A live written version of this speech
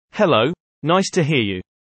Hello, nice to hear you.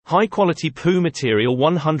 High quality PU material,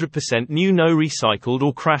 100% new, no recycled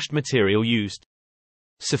or crashed material used.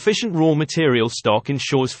 Sufficient raw material stock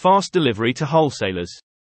ensures fast delivery to wholesalers.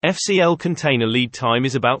 FCL container lead time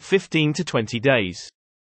is about 15 to 20 days.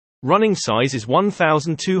 Running size is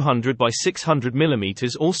 1200 by 600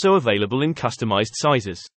 mm, also available in customized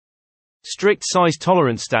sizes. Strict size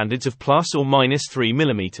tolerance standards of plus or minus 3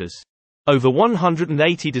 mm. Over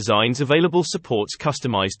 180 designs available, supports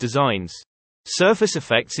customized designs. Surface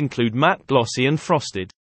effects include matte, glossy and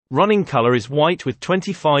frosted. Running color is white with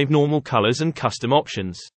 25 normal colors and custom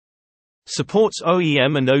options. Supports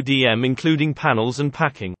OEM and ODM including panels and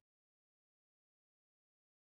packing.